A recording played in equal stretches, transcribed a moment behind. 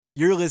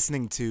You're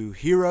listening to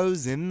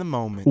Heroes in the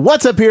Moment.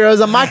 What's up,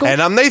 heroes? I'm Michael.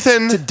 And I'm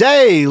Nathan.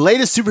 Today,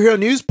 latest superhero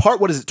news, part,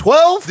 what is it,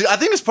 12? I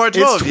think it's part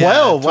 12. It's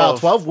 12. Yeah, Wow,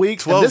 12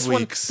 weeks. 12 and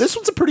weeks. This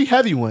one's a pretty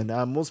heavy one.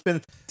 We'll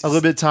spend a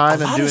little bit of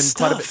time and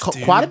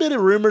doing quite a bit of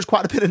rumors,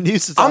 quite a bit of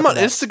news to talk I'm on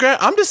about. Instagram.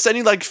 I'm just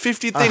sending like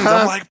 50 things.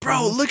 I'm like,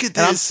 bro, look at this.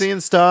 And I'm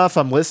seeing stuff,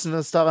 I'm listening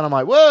to stuff, and I'm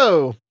like,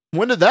 whoa,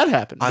 when did that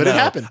happen? But it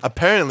happened.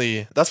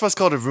 Apparently, that's why it's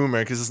called a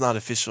rumor, because it's not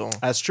official.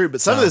 That's true, but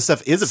some of this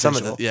stuff is official.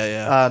 Some of the,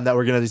 yeah. That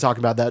we're going to be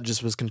talking about that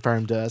just was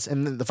confirmed to us.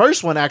 And the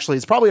first one actually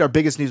is probably our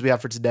biggest news we have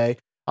for today.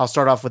 I'll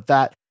start off with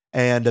that.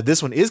 And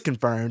this one is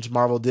confirmed.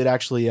 Marvel did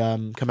actually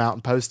come out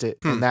and post it.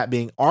 And that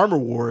being Armor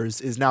Wars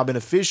has now been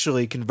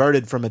officially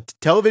converted from a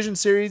television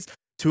series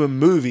to a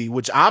movie,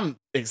 which I'm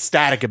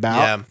ecstatic about.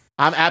 Yeah.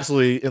 I'm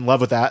absolutely in love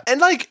with that.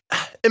 And like,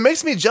 it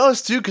makes me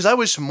jealous too, because I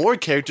wish more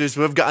characters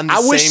would have gotten the I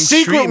same wish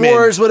Secret treatment.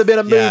 Wars would have been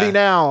a movie Yeah.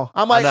 now.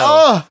 I'm like, I know.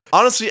 oh.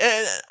 Honestly,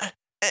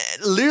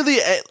 literally,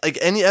 like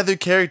any other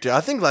character,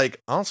 I think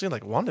like, honestly,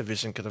 like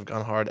WandaVision could have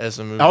gone hard as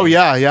a movie. Oh,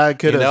 yeah, it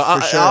could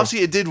have. For sure. Obviously,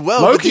 it did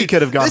well. Loki but dude,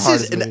 could have gone this hard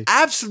is as a an movie.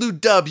 absolute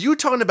dub. You were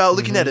talking about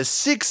looking at a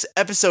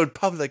 6-episode,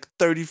 probably like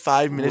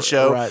 35-minute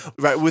show,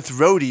 right? With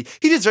Rhodey.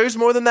 He deserves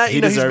more than that.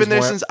 He's been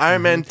there since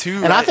Iron Man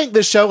 2. And I think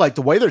this show, like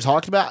the way they're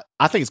talking about,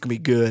 I think it's gonna be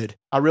good.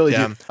 I really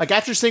Yeah. do. Like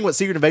after seeing what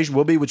Secret Invasion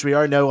will be, which we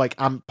already know, like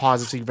I'm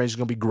positive Secret Invasion is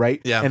gonna be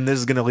great. Yeah. And this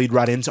is gonna lead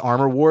right into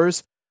Armor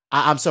Wars.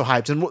 I'm so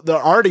hyped, and they're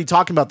already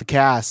talking about the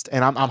cast,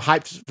 and I'm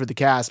hyped for the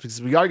cast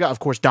because we already got, of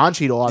course, Don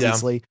Cheadle,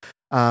 obviously,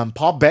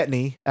 Paul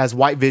Bettany as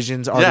White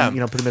Vision's already,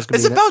 pretty much.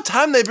 It's about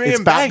time they bring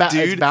him back,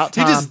 dude. It's about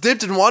He time. just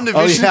dipped in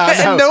WandaVision,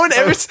 and no one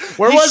ever.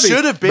 Where was he?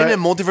 Should have been in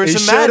Multiverse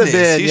of He Madness. should have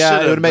been. He Yeah,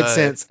 should've, it would have made but-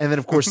 sense. And then,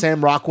 of course,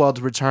 Sam Rockwell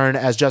to return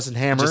as Justin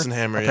Hammer.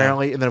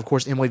 Apparently, and then, of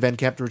course, Emily Van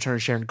Camp to return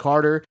as Sharon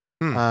Carter.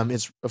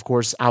 It's, of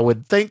course, I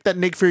would think that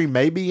Nick Fury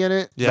may be in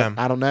it. Yeah.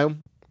 But I don't know.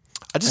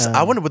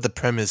 I wonder what the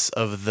premise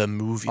of the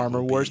movie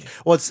Armor will Wars. be.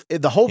 Well,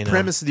 the whole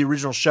premise of the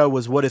original show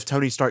was what if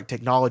Tony Stark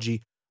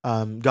technology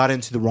got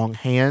into the wrong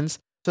hands.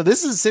 So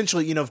this is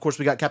essentially, of course,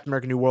 we got Captain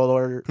America: New World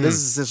Order. This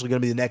is essentially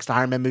going to be the next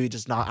Iron Man movie,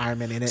 just not Iron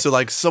Man in it. So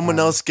like someone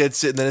else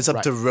gets it, and then it's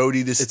up to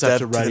Rhodey to step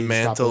to the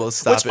mantle.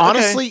 Which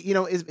honestly,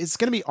 it's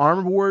going to be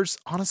Armor Wars.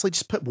 Honestly,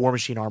 just put War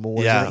Machine Armor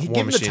Wars. Yeah, in it. War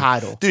Give him the Machine.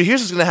 title. Dude, here's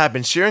what's gonna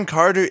happen. Sharon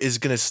Carter is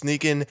gonna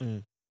sneak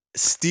in,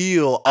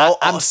 steal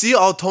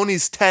all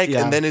Tony's tech,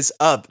 and then it's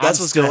up. That's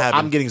what's gonna happen.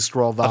 I'm getting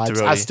Skrull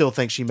vibes. I still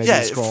think she may be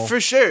a Skrull. for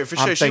sure.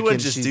 She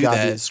wouldn't just do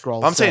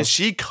that. I'm saying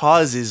she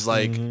causes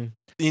like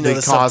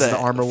the stuff that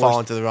Armor fall Wars.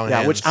 into the wrong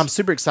hands. Which I'm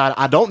super excited.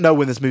 I don't know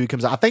when this movie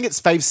comes out. I think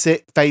it's phase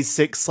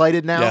 6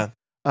 slated now.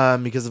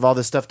 Because of all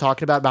this stuff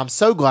talking about. But I'm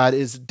so glad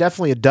it's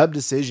definitely a dub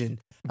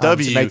decision to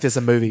make this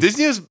a movie.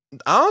 Disney is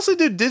honestly,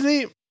 dude.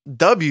 Disney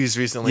W's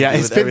recently. Yeah,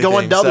 it's been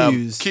going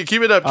W's. So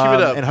keep it up. Keep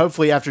it up. And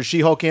hopefully, after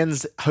She-Hulk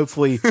ends,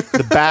 hopefully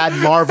the bad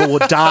Marvel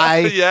will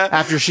die.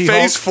 After She-Hulk.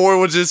 Phase 4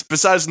 will just,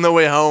 besides No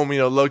Way Home,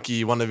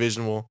 Loki,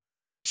 WandaVision will.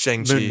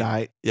 Shang-Chi. Moon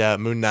Knight. Yeah,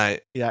 Moon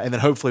Knight. Yeah, and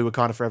then hopefully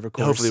Wakanda Forever, of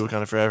course. Hopefully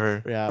Wakanda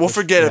Forever. Yeah, we'll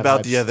forget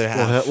about the other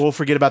half. We'll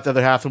forget about the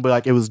other half and be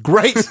like, it was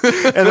great.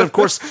 And then, of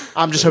course,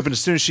 I'm just hoping as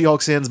soon as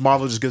She-Hulk ends,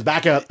 Marvel just goes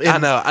back up. I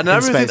know.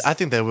 I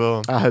think they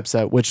will. I hope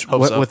so.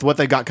 With what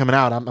they got coming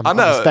out, I'm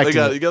expecting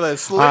you got that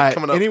slick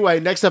coming up. Anyway,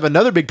 next up,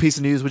 another big piece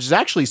of news, which has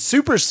actually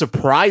super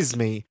surprised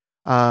me.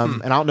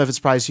 And I don't know if it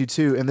surprised you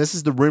too. And this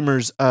is the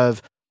rumors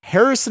of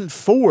Harrison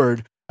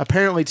Ford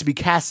apparently to be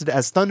casted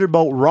as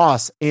Thunderbolt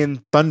Ross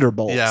in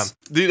Thunderbolts. Yeah.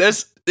 Dude,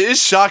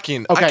 it's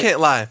shocking. Okay. I can't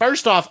lie.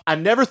 First off, I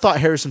never thought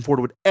Harrison Ford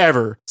would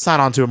ever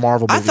sign on to a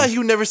Marvel movie. I thought he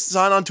would never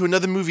sign on to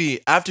another movie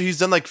after he's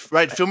done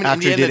filming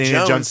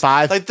Indiana Jones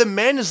 5. Like the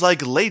man is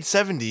like late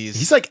 70s.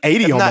 He's like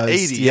 80 almost. Not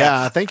 80.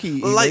 Yeah, I think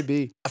he may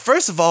be.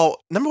 First of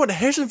all, number one,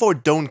 Harrison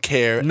Ford don't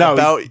care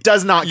about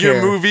does not care.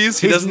 your movies.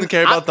 He doesn't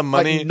care about the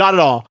money. Like, not at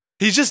all.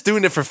 He's just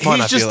doing it for fun.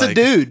 He's just a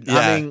dude. Yeah.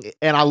 I mean,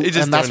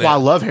 and that's why I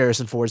love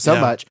Harrison Ford so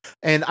much.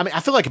 And I mean,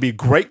 I feel like it'd be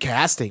great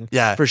casting.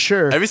 Yeah, for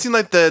sure. Have you seen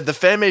like the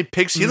fan made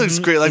pics? He looks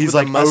great. Like he's with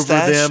like a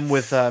mustache. over them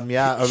with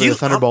over the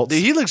Thunderbolts.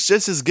 He looks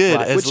just as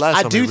good as which last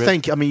I one. do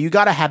think. I mean, you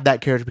got to have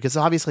that character because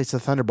obviously it's the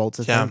Thunderbolts.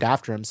 It's named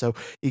after him, so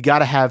you got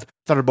to have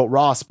Thunderbolt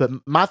Ross. But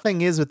my thing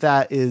is with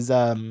that is,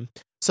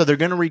 so they're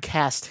going to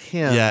recast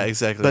him. Yeah,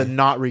 exactly. But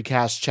not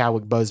recast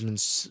Chadwick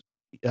Boseman's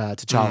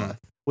T'Challa.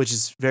 Which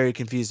is very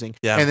confusing.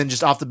 Yeah. And then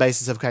just off the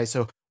basis of, okay,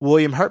 so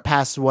William Hurt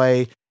passed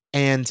away,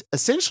 and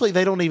essentially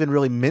they don't even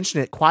really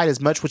mention it quite as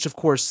much, which of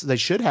course they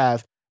should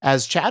have,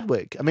 as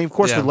Chadwick. I mean, of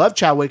course, we love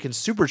Chadwick and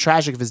super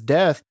tragic of his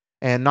death,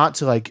 and not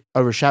to like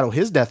overshadow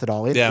his death at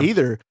all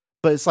either.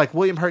 But it's like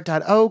William Hurt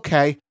died. Oh,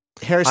 okay.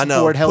 Harrison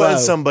Ford, hello. Put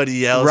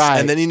somebody else. Right.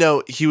 And then,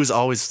 he was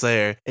always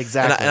there.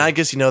 Exactly. And I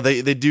guess,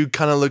 they do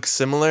kind of look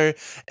similar.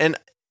 And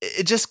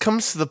it just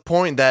comes to the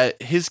point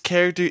that his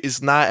character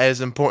is not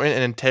as important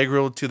and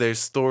integral to their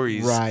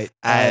stories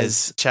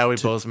as Chadwick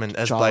Boseman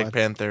as Black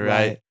Panther,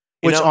 right?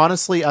 Which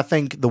honestly, I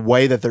think the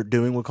way that they're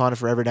doing Wakanda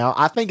Forever now,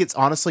 I think it's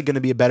honestly going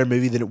to be a better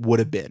movie than it would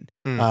have been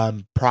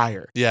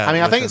prior. Yeah, I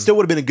mean, I think it still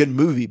would have been a good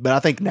movie, but I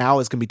think now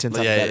it's going to be 10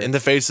 times better. In the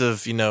face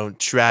of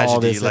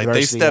tragedy, like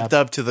they stepped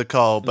up to the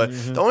call. But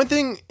the only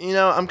thing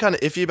I'm kind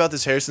of iffy about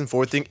this Harrison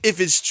Ford thing, if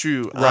it's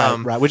true,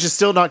 right, which is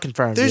still not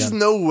confirmed. There's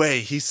no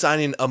way he's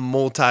signing a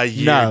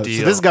multi-year deal. So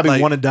this has got to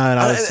be one and done.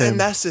 And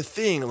that's the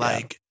thing.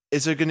 Like,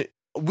 is there gonna?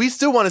 We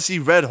still want to see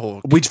Red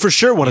Hulk. We for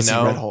sure want to see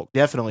Red Hulk.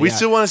 Definitely. We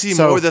still want to see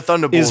more of the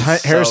Thunderbolts.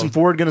 Is Harrison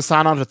Ford going to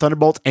sign on to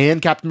Thunderbolts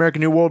and Captain America: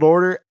 New World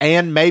Order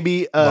and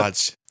maybe a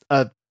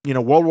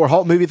World War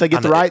Hulk movie if they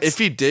get the rights? If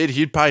he did,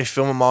 he'd probably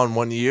film them all in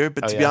 1 year.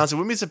 But to be honest, it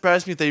wouldn't be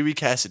surprised me if they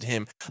recasted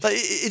him. Like,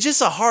 it's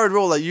just a hard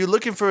role. Like, you're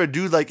looking for a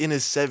dude like in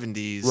his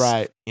 70s,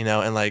 right?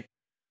 And like,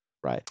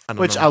 right.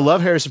 I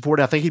love Harrison Ford.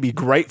 I think he'd be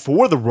great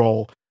for the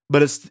role.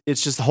 But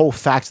it's just the whole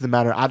fact of the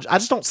matter. I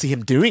just don't see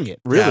him doing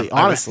it, really,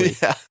 honestly.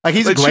 Like,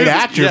 he's a great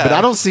actor, but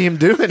I don't see him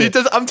doing it. He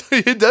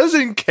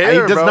doesn't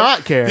care, He does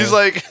not care. He's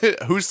like,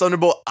 who's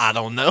Thunderbolt? I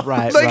don't know.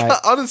 Right,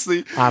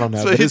 honestly. I don't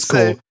know, but it's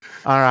cool.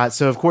 All right,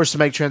 so, of course, to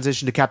make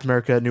transition to Captain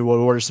America: New World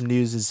Order, some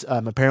news is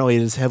apparently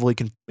it is heavily...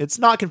 it's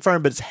not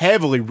confirmed, but it's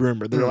heavily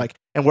rumored. They're like...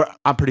 And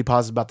I'm pretty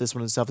positive about this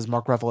one itself, is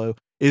Mark Ruffalo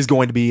is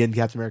going to be in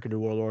Captain America: New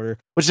World Order,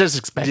 which is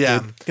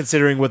expected,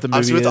 considering what the movie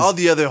is. With all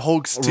the other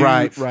Hulks, too,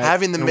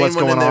 having the main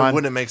one in there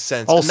wouldn't make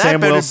sense. Oh, and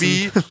Sam that better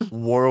Wilson. be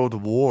World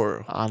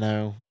War. I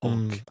know. I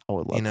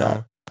would love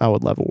that. I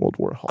would love a World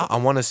War Hulk. I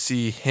want to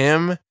see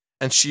him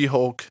and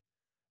She-Hulk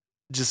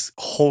just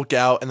Hulk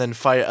out and then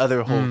fight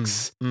other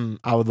Hulks.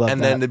 I would love that.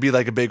 And then it'd be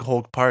like a big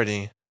Hulk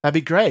party. That'd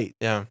be great.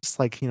 Yeah. Just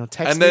like,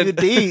 text me the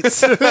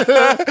deets.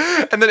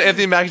 And then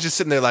Anthony Mackie's just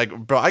sitting there like,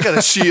 bro, I got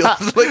a shield.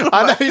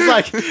 I know. He's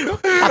like,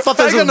 I thought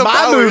this was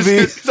my movie.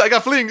 He's like, I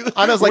got fling.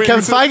 I know. It's like,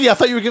 Kevin Feige, I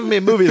thought you were giving me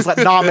a movie. It's like,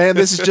 nah, man,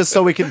 this is just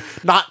so we can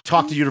not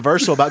talk to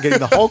Universal about getting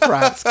the Hulk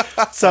rights.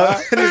 So,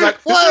 and he's like,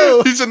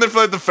 whoa. He's in there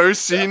for like the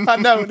first scene. I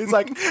know. And he's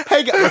like,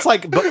 hey, it's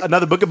like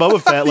another Book of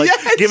Boba Fett, like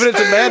giving it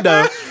to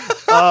Mando.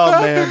 Oh,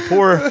 man.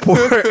 Poor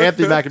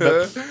Anthony Mackie.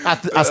 But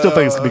I still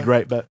think it's going to be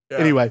great. But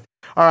anyway.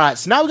 All right,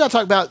 so now we got to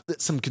talk about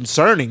some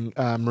concerning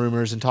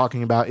rumors and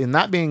talking about, and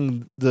that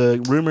being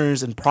the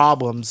rumors and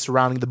problems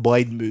surrounding the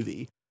Blade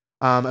movie.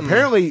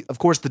 Apparently, of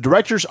course, the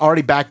director's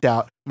already backed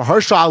out.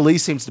 Mahershala Ali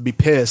seems to be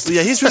pissed.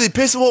 Yeah, he's really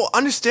pissed. Well,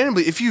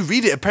 understandably, if you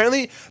read it,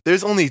 apparently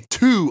there's only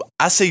two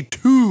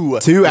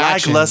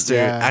lackluster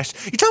action.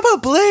 You talk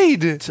about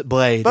Blade.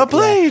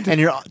 Blade. And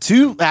your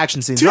two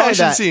action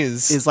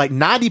scenes. Is like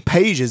 90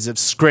 pages of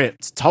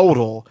script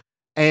total.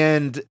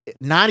 And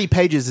 90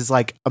 pages is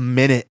like a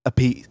minute a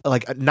piece.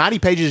 Like 90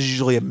 pages is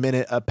usually a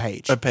minute a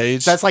page. So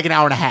that's like an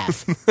hour and a half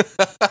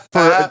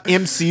for an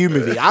MCU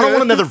movie. I don't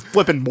want another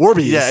flipping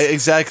Morbius. Yeah,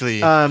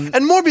 exactly. And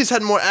Morbius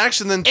had more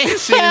action than two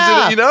scenes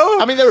in it,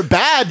 I mean, they were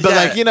bad, but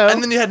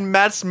And then you had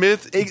Matt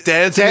Smith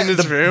dancing in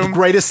his room. The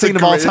greatest scene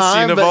of all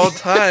time.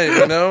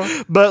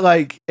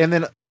 But and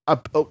then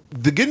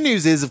the good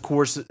news is, of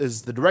course,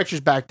 is the director's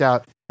backed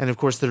out. And of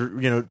course,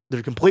 they're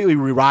completely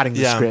rewriting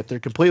the script.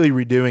 They're completely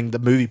redoing the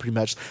movie, pretty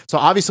much. So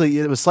obviously,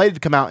 it was slated to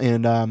come out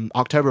in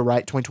October,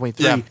 right,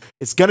 2023. Yeah.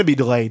 It's going to be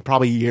delayed,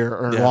 probably a year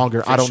or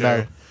longer. I don't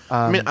know.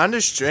 I mean, I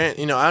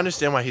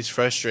understand why he's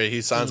frustrated. He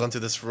signs onto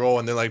this role,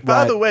 and they're like,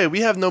 by the way, we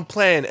have no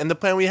plan, and the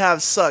plan we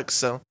have sucks.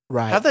 So,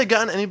 have they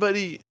gotten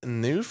anybody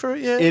new for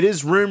it yet? It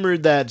is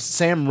rumored that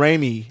Sam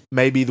Raimi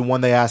may be the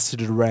one they asked to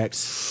direct.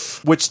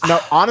 Which, no,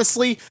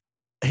 honestly.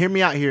 Hear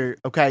me out here.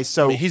 Okay,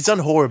 so he's done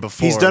horror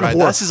before. He's done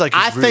horror. This is like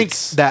his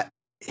roots. Think that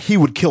he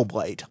would kill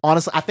Blade.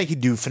 Honestly, I think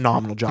he'd do a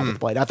phenomenal job with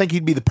Blade. I think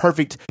he'd be the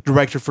perfect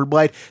director for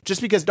Blade, just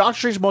because Doctor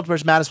Strange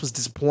Multiverse Madness was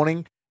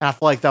disappointing, and I feel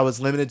like that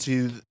was limited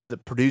to the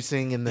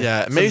producing and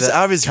the maybe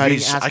out of his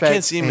reach. I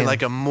can't see him in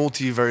like a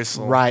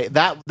multiversal. Right.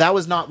 That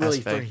was not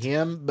really for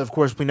him. But of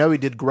course, we know he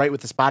did great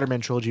with the Spider-Man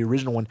trilogy,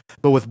 original one.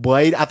 But with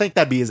Blade, I think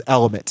that'd be his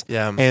element.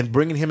 Yeah. And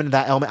bringing him into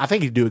that element, I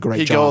think he'd do a great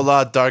job. He'd go a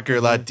lot darker,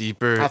 a lot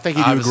deeper. I think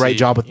he'd do a great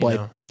job with Blade.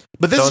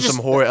 But this is just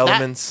some horror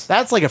elements.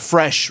 That's like a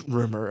fresh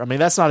rumor. I mean,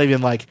 that's not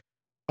even like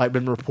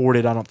been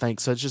reported. I don't think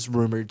so. It's just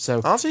rumored.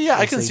 So honestly,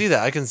 I can see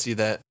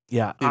that.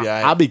 Yeah,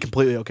 I'll be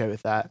completely okay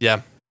with that.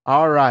 Yeah.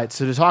 All right.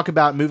 So to talk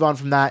about, move on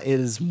from that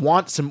is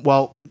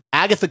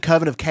Agatha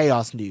Coven of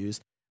Chaos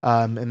news,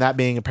 and that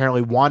being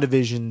apparently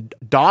WandaVision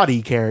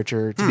Dottie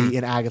character to be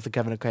in Agatha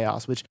Coven of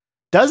Chaos, which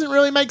doesn't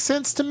really make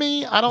sense to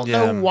me. I don't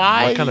know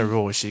why. What kind of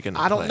role is she going to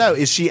play? I don't know.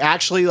 Is she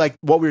actually like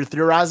what we were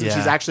theorizing?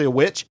 She's actually a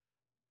witch.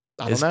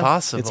 It's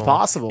possible. It's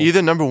possible.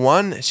 Either number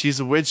one, she's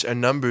a witch, or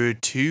number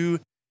two,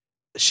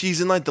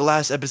 she's in like the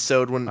last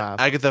episode when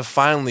Agatha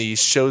finally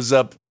shows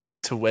up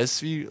to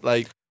Westview.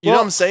 Like, you know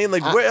what I'm saying?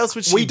 Like, where else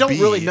would she be? We don't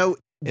really know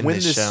when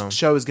this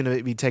show is going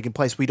to be taking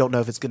place. We don't know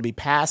if it's going to be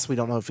past. We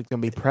don't know if it's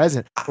going to be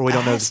present, or we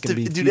don't know if it's going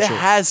to be future. Dude, it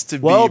has to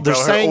be. Well, they're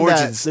saying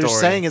that they're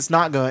saying it's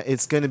not going.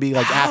 It's going to be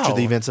like after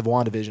the events of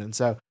WandaVision.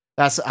 So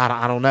that's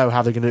I don't know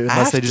how they're going to do it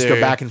unless they just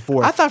go back and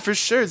forth. I thought for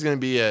sure it's going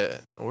to be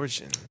a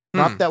origin.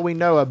 Not that we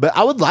know of, but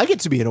I would like it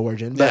to be an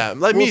origin. But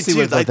like me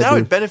too. Like that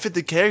would benefit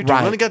the character. We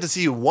only got to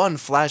see one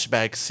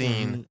flashback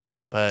scene.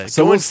 But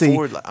so going we'll see.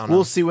 forward, I don't know.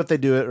 We'll see what they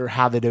do it or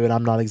how they do it.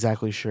 I'm not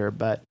exactly sure,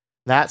 but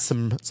that's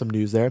some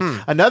news there.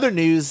 Another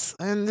news,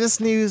 and this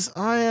news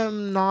I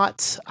don't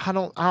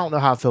know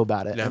how I feel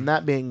about it. Yeah. And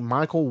that being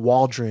Michael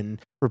Waldron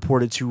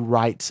reported to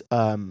write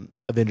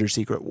Avengers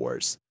Secret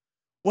Wars.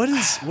 What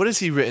has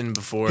he written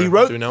before? He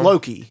wrote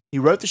Loki. He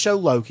wrote the show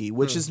Loki,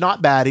 which is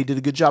not bad. He did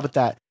a good job at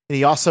that. And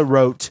he also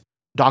wrote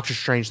Doctor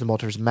Strange: The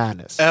Multiverse of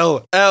Madness.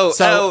 L.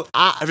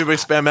 Everybody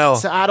spam L.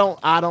 So I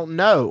don't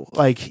know.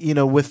 Like, you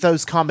know, with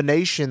those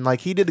combination,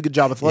 like he did a good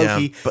job with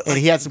Loki, and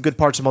he had some good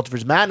parts of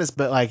Multiverse of Madness,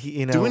 but like,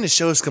 you know, doing a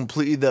show is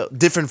completely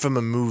different from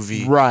a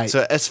movie. Right.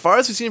 So as far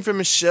as we've seen from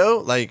his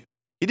show, like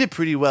he did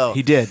pretty well.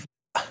 He did.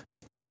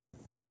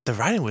 The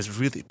writing was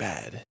really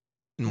bad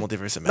in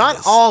Multiverse of Madness.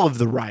 Not all of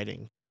the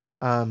writing.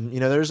 You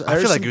know, there's I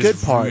feel like some it good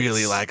was parts.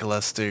 really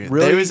lackluster.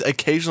 Really? There was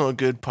occasional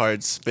good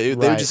parts, but they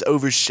were Right. just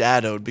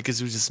overshadowed because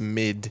it was just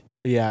mid.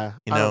 Yeah,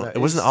 You know, it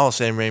wasn't all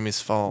Sam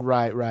Raimi's fault.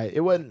 Right.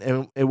 It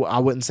wasn't. I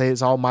wouldn't say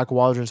it's all Michael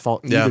Waldron's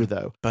fault either,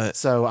 though. But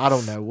so I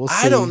don't know. We'll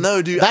see. I don't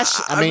know, dude.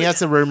 That's. I mean,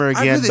 that's a rumor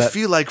again. I really but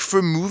feel like for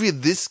a movie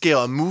of this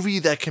scale, a movie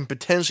that can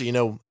potentially, you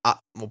know,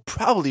 will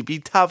probably be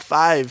top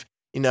 5,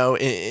 you know,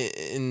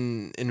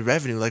 in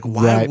revenue. Like,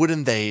 why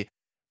wouldn't they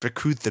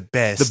recruit the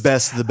best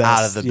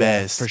out of the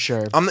best for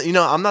sure? I'm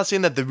not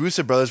saying that the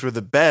Russo brothers were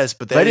the best,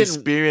 but they had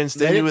experience.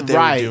 They knew what they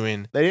were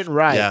doing. They didn't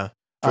write. Yeah,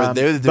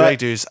 they were the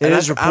directors. It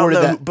is reported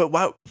that. But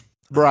why?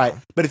 Right,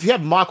 but if you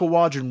have Michael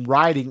Waldron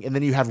writing and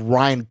then you have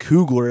Ryan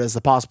Coogler as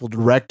the possible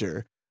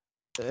director,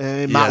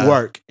 it might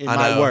work. It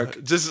might work.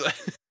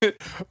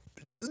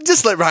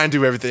 Just let Ryan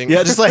do everything.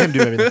 Yeah, just let him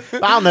do everything.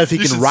 But I don't know if he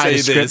You can should write a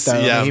say script this, though.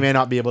 yeah. He may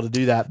not be able to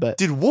do that. But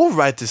Dude, we'll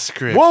write the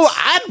script. well,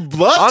 I'd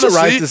love Honestly, to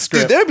write the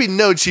script. Dude, there'd be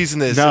no cheese in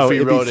this No, if we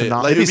it'd be wrote it.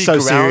 phenomenal. Like, It'd be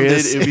so grounded.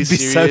 serious. It'd be It'd be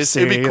so serious.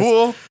 It'd be serious.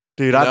 cool.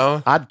 Dude, You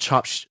know? I'd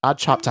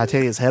chop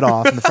Titania's head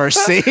off in the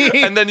first scene.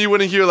 And then you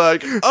wouldn't hear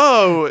like,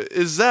 "Oh,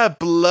 is that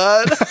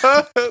blood?"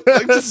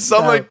 Like just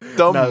some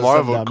dumb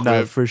Marvel quip.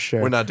 No, for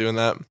sure. We're not doing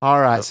that. All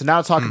right, so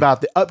now to talk about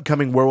the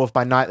upcoming Werewolf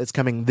by Night that's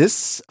coming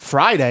this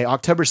Friday,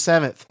 October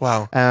 7th.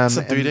 Wow, it's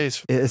in 3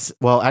 days. It's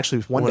actually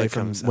it's one When day it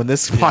from comes when out.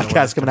 this Yeah, when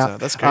podcast it coming comes out. out.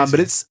 That's crazy. But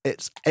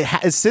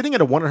it's sitting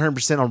at a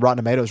 100% on Rotten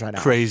Tomatoes right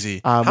now.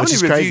 Crazy. How many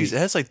is reviews? crazy. It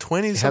has like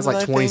 20. It has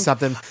like 20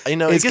 something. You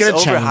know, It's it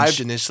gets gonna overhyped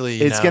change.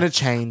 initially. It's gonna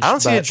change. I don't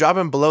see but it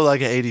dropping below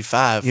like an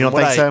 85. You don't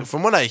think so?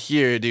 From what I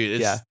hear,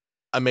 dude, it's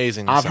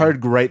amazing. I've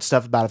heard great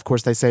stuff about it. Of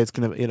course, they say it's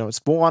gonna, it's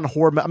full on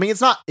horror. I mean, it's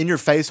not in your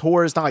face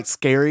horror. It's not like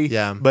scary.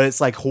 Yeah. But it's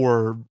like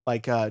horror,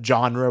 like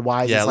genre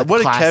wise. Yeah. It's like what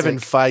did classic. Kevin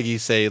Feige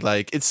say?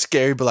 Like, it's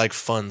scary, but like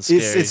fun scary.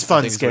 It's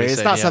fun scary.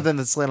 It's not something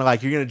that's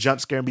like you're gonna jump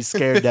scare and be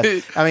scared to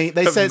death. I mean,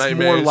 they say it's more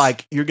Nightmares.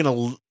 like you're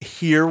gonna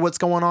hear what's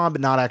going on,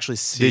 but not actually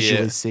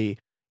visually see.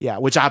 Yeah,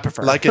 which I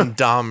prefer. Like in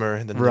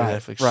Dahmer, the new right,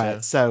 Netflix show.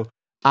 right. So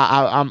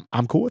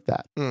I'm cool with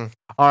that.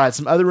 All right,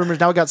 some other rumors.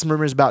 Now we got some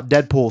rumors about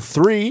Deadpool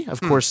 3.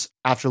 Of course,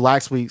 after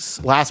last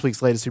week's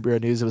latest superhero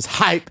news, it was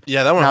hype.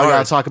 Yeah, that one. Now we hard.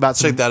 got to talk about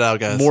Check that out,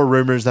 guys. more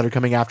rumors that are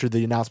coming after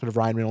the announcement of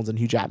Ryan Reynolds and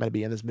Hugh Jackman to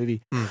be in this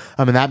movie.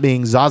 And that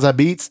being Zaza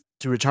Beetz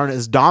to return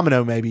as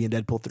Domino maybe in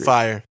Deadpool 3.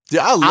 Fire.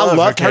 Dude, I I love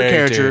her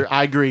character.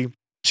 I agree.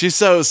 She's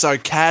so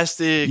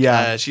sarcastic.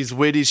 Yeah. She's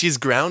witty. She's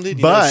grounded.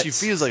 You But know, she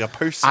feels like a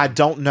person. I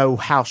don't know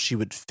how she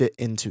would fit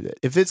into it.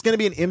 If it's going to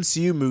be an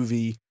MCU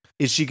movie,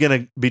 is she going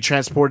to be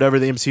transported over to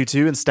the MCU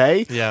too and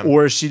stay? Yeah.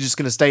 Or is she just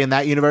going to stay in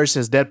that universe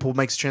as Deadpool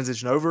makes a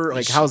transition over?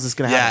 Like, how is this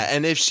going to happen? Yeah,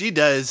 and if she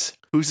does,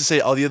 who's to say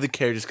all the other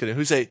characters couldn't?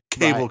 Who's to say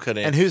Cable Right.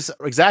 couldn't? And who's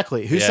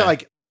to say,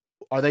 like,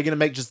 are they going to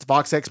make just the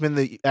Fox X-Men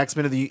the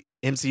X-Men of the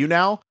MCU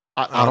now?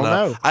 I don't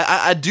know.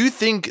 I do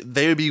think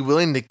they would be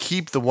willing to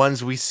keep the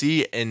ones we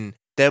see in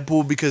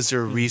Deadpool because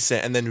they're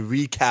recent, and then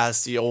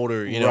recast the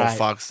older, Right.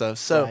 Fox stuff.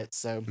 So Right,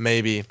 so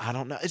maybe, I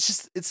don't know. It's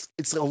just it's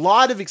a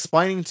lot of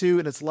explaining to,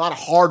 and it's a lot of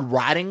hard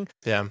writing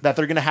yeah. that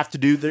they're gonna have to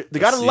do. They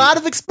got a see. lot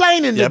of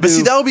explaining to Yeah, do. but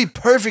see, that would be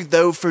perfect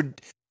though for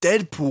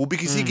Deadpool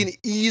because he can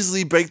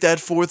easily break that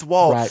fourth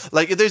wall. Right.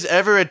 Like if there's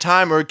ever a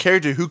time or a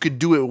character who could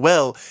do it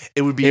well,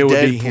 it would be It would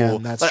Deadpool. be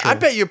him, that's like true. I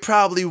bet you're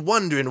probably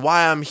wondering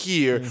why I'm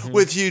here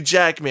with Hugh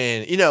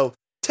Jackman.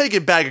 Take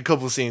it back a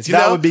couple scenes.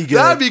 that would be good.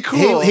 That'd be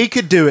cool. He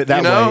could do it that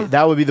You know? way.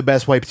 That would be the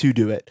best way to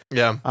do it.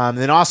 yeah.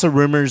 Then also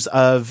rumors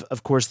of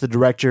course, the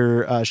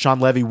director Sean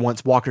Levy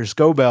wants Walker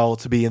Scobell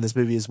to be in this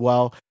movie as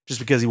well, just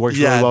because he works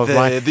Yeah, really well with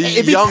Ryan. the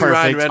It'd be young perfect.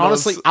 Ryan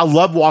Reynolds. Honestly, I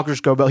love Walker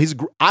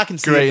Scobell. I can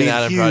see Great him in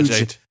Adam being huge,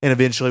 Project. and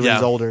eventually when Yeah.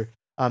 he's older.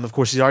 Of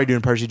course, he's already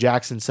doing Percy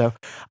Jackson, so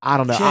I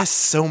don't know. He has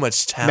so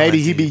much talent.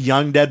 Maybe he'd be dude.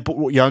 young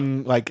Deadpool,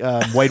 young like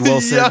Wade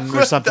Wilson Young,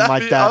 or something that'd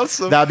like be that.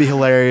 awesome. That'd be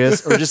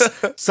hilarious. Or just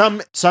some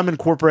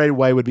incorporated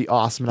way would be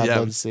awesome, and I'd Yeah.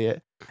 love to see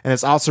it. And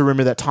it's also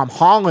rumored that Tom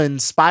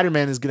Holland,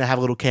 Spider-Man, is going to have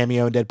a little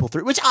cameo in Deadpool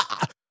 3, which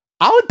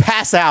I would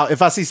pass out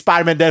if I see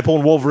Spider-Man, Deadpool,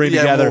 and Wolverine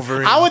together.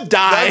 Wolverine. I would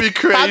die. That'd be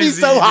crazy. That'd be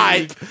so dude.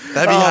 hype.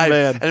 That'd be Oh, hype.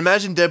 man. And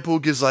imagine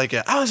Deadpool gives like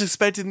I was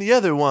expecting the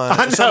other one. I Or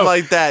something know.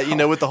 like that,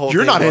 with the whole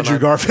You're thing not going Andrew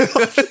on. Garfield.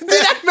 Dude,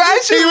 I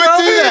imagine? He would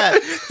do that.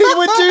 He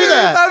would do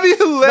that. That'd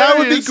be hilarious. That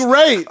would be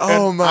great.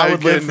 Oh my I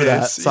would live for that.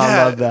 goodness. So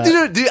I love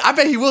that. Dude, I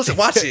bet he will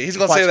watch it. He's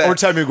gonna say that. Or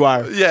Tobey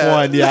Maguire. Yeah.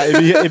 One. Yeah.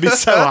 It'd be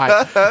so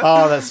high.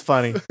 Oh, that's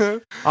funny.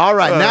 All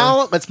right.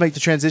 Now let's make the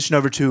transition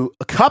over to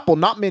a couple,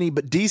 not many,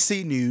 but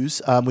DC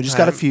news. We just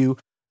got a few.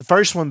 The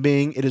first one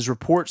being, it is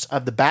reports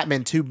of the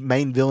Batman 2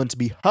 main villain to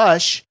be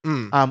Hush.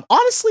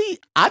 Honestly,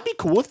 I'd be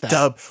cool with that.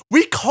 Dub.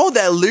 We called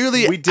that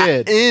literally We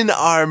did. in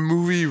our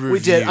movie review. We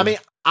did. I mean,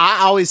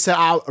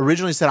 I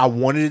originally said I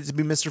wanted it to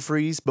be Mr.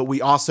 Freeze, but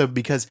we also,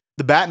 because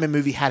the Batman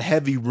movie had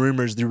heavy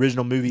rumors, the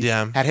original movie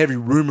had heavy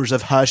rumors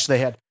of Hush. They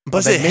had,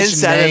 but they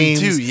hints at him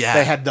too, yeah.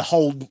 They had the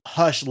whole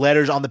Hush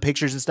letters on the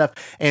pictures and stuff.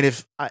 And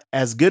if,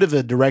 as good of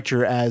a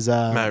director as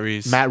Matt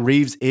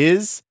Reeves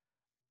is,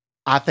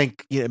 I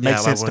think it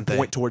makes sense to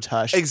point towards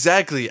Hush.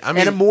 Exactly. I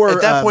mean, and more,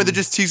 at that point, they're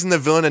just teasing the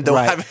villain and don't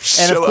have it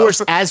show And of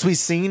course, up. as we've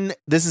seen,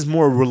 this is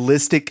more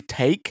realistic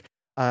take.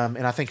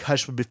 And I think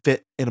Hush would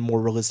fit in a more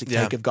realistic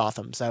take of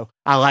Gotham. So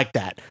I like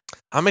that.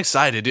 I'm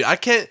excited, dude.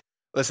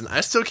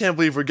 I still can't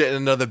believe we're getting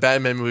another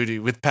Batman movie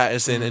with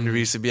Pattinson and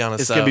Reeves, to be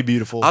honest. It's going to be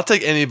beautiful. I'll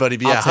take anybody.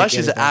 But yeah, Hush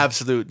is an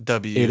absolute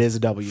W. It is a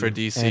W. For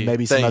DC. And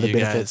maybe some other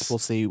benefits we'll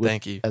see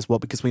as well,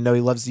 because we know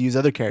he loves to use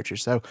other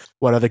characters. So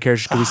what other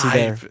characters can we see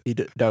there?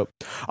 Dope.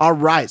 All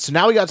right. So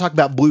now we got to talk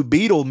about Blue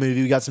Beetle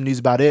movie. We got some news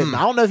about it. And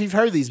I don't know if you've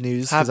heard these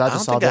news, because I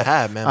just saw that. I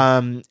have,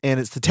 man. And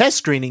it's the test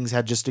screenings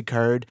had just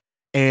occurred,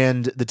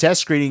 and the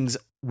test screenings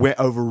went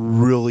over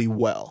really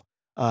well.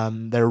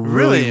 They're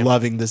really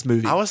loving this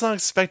movie. I was not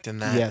expecting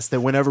that. Yes, they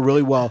went over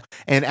really well.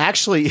 And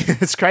actually,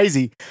 it's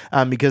crazy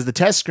because the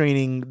test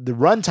screening, the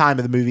runtime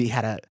of the movie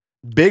had a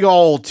big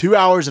old 2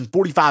 hours and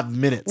 45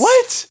 minutes.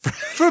 What?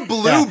 For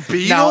Blue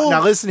Beetle?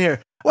 Now listen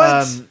here.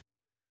 What?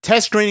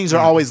 Test screenings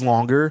are always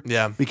longer.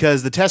 Yeah.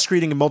 Because the test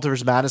screening in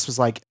Multiverse of Madness was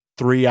like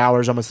 3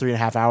 hours, almost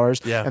 3.5 hours.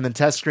 Yeah. And then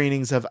test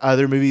screenings of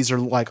other movies are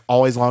like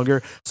always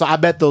longer. So I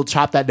bet they'll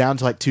chop that down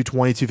to like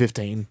 220,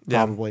 215,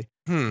 probably.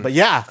 But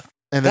yeah.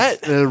 And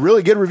that's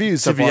really good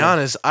reviews. To be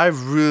honest, I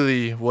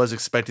really was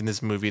expecting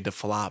this movie to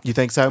flop. You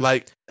think so?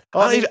 Like,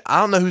 I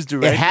don't know who's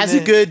directing it. It has a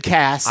good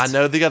cast. I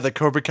know they got the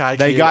Cobra Kai.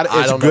 They got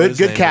it's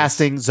good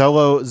casting.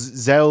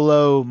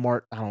 Zolo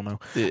Mart. I don't know.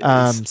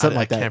 Something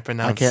like that. I can't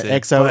pronounce it.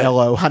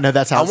 XOLO. I know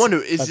that's how. I wonder,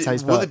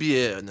 will it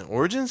be an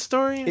origin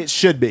story? It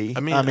should be.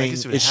 I mean,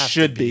 it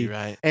should be.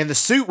 Right. And the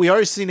suit, we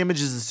already seen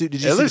images of the suit.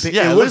 Did you see the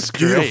picture? It looks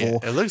beautiful.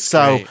 It looks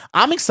so great.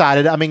 I'm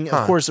excited. I mean,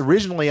 of course,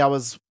 originally I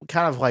was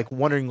kind of like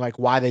wondering like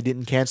why they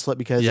didn't cancel it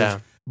because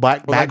of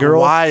Batgirl.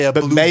 Why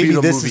but maybe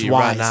this is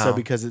why. Right now? So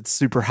because it's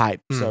super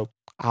hype. So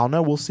I don't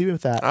know. We'll see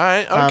with that. All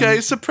right.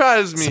 Okay.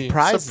 Surprise me.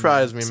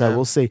 Surprise me, So man.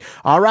 we'll see.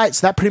 All right.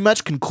 So that pretty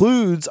much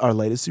concludes our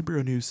latest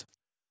superhero news.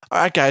 All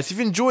right, guys, if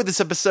you enjoyed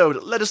this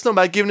episode, let us know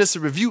by giving us a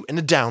review and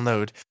a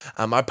download.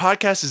 Our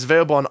podcast is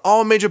available on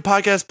all major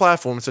podcast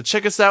platforms, so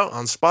check us out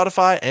on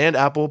Spotify and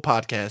Apple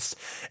Podcasts.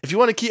 If you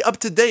want to keep up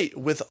to date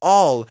with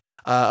all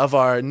of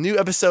our new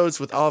episodes,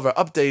 with all of our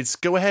updates,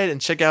 go ahead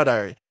and check out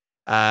our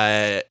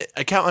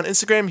account on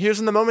Instagram, Here's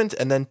in the Moment,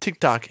 and then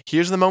TikTok,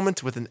 Here's in the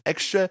Moment with an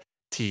extra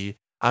T.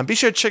 Be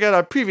sure to check out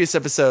our previous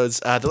episodes.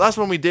 The last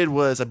one we did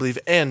was, I believe,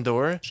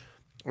 Andor,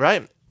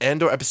 right?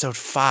 Andor episode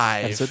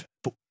 5. Episode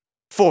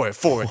 4.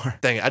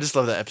 Dang it, I just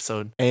love that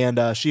episode. And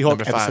She-Hulk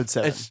Number 5. episode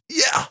 7.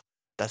 Yeah,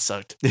 that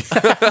sucked.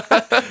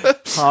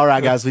 All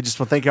right, guys, we just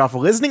want to thank you all for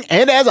listening.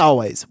 And as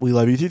always, we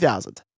love you 3000.